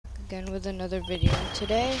again with another video.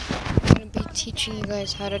 Today, I'm going to be teaching you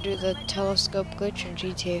guys how to do the telescope glitch in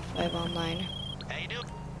GTA 5 Online.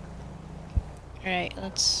 Alright,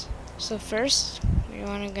 so first, what you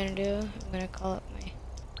want to gonna do, I'm going to call up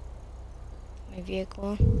my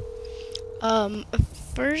vehicle.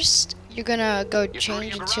 First, you're going to go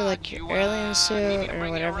change into like your alien suit or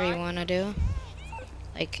whatever you want to do.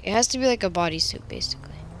 Like, it has to be like a bodysuit,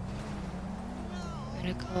 basically. I'm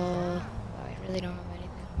going to call... I really don't have anything.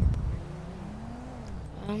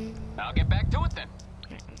 I'll get back to it then.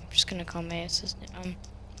 I'm just gonna call my assistant.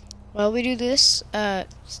 While we do this,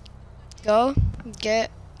 go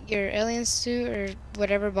get your alien suit or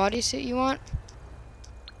whatever bodysuit you want.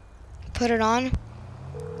 Put it on,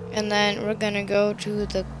 and then we're gonna go to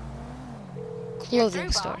the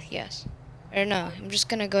clothing store. Yes, or no? I'm just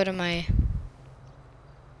gonna go to my.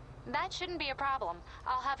 That shouldn't be a problem.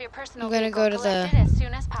 I'll have your personal I'm gonna vehicle go to the collected as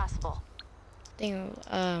soon as possible. thing.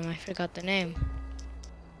 I forgot the name.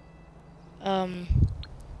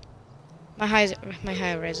 My high-rise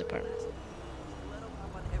apartment.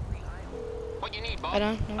 What you need, Bob? I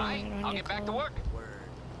don't know. I'll get back to work.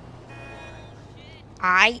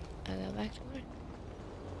 I'll go back to work.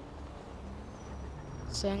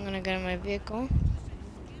 So I'm gonna get in my vehicle.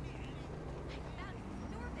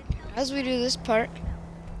 As we do this part,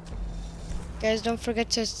 guys, don't forget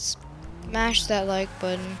to smash that like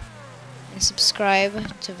button and subscribe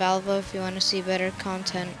to Valvo if you want to see better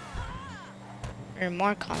content or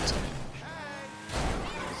more content.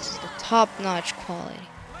 This is the top-notch quality.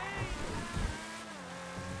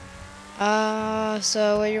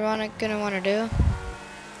 So what you're gonna want to do,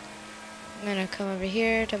 I'm gonna come over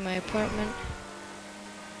here to my apartment.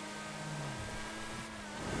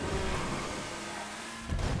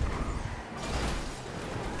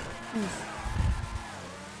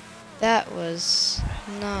 That was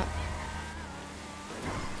not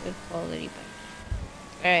good quality,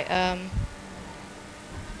 but alright,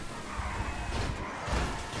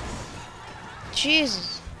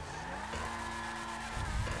 Jesus.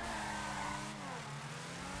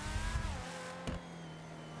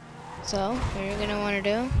 So, what you're gonna want to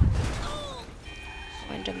do,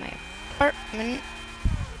 go into my apartment.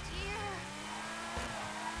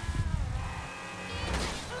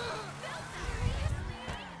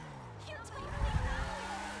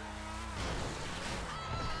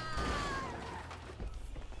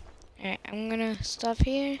 Alright, I'm gonna stop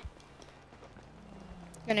here.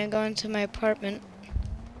 Gonna go into my apartment.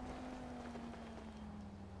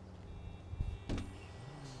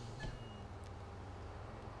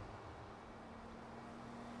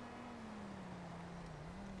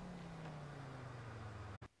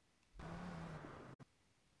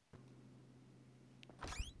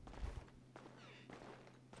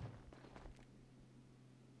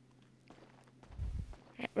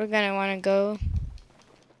 Alright, we're gonna wanna go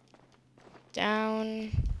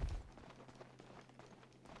down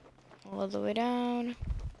all the way down.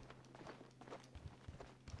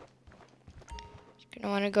 You're gonna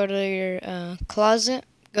want to go to your closet,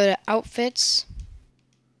 go to outfits.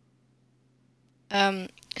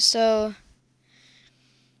 So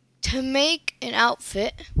to make an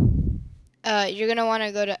outfit, you're gonna want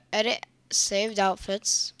to go to edit saved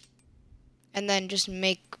outfits, and then just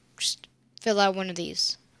fill out one of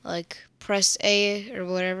these. Like press A or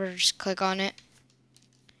whatever, just click on it,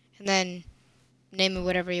 and then name it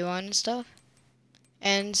whatever you want and stuff.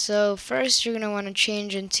 And so first you're gonna want to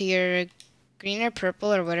change into your green or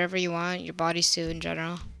purple or whatever you want, your bodysuit in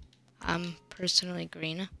general. I'm personally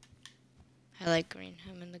green. I like green.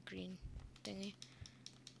 I'm in the green thingy.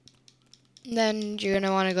 And then you're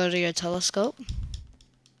gonna want to go to your telescope.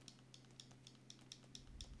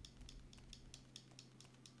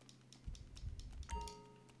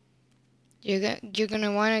 You're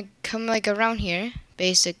gonna want to come like around here,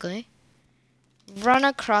 basically. Run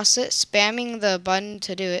across it, spamming the button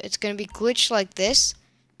to do it. It's gonna be glitched like this.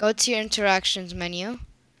 Go to your interactions menu.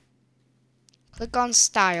 Click on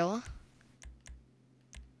style.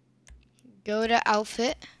 Go to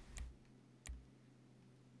outfit.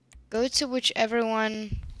 Go to whichever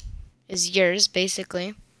one is yours,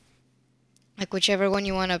 basically. Like whichever one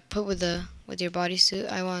you want to put with your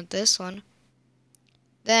bodysuit. I want this one.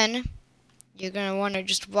 Then you're gonna want to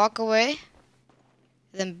just walk away.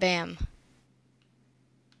 Then bam.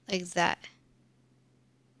 Like that.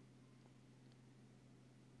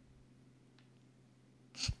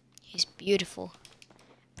 He's beautiful.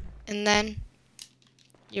 And then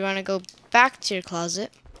you want to go back to your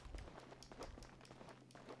closet.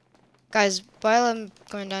 Guys, while I'm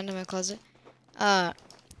going down to my closet,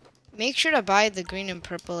 make sure to buy the green and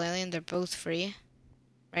purple alien. They're both free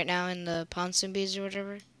right now in the Ponsonbys or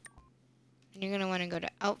whatever. And you're gonna want to go to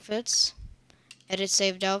outfits, edit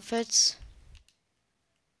saved outfits,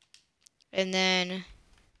 and then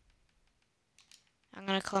I'm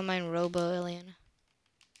gonna call mine Robo Alien.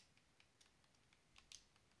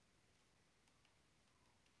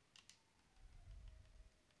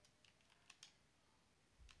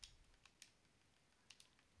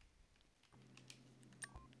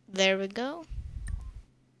 There we go.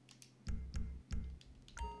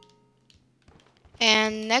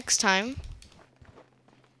 And next time,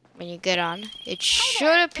 when you get on, it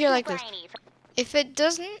should appear like this. If it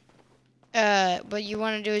doesn't, what you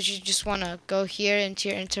want to do is you just want to go here into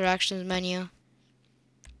your interactions menu,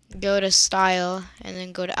 go to style, and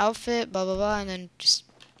then go to outfit, blah, blah, blah, and then just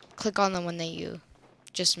click on the one that you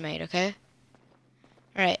just made, okay?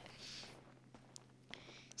 Alright.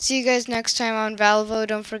 See you guys next time on Valvo.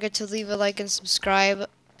 Don't forget to leave a like and subscribe.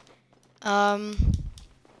 And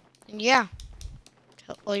yeah.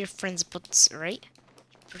 Tell all your friends about this, right?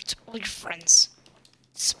 Tell all your friends.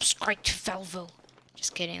 Subscribe to Valvo.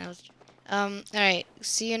 Just kidding. Alright.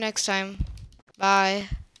 See you next time. Bye.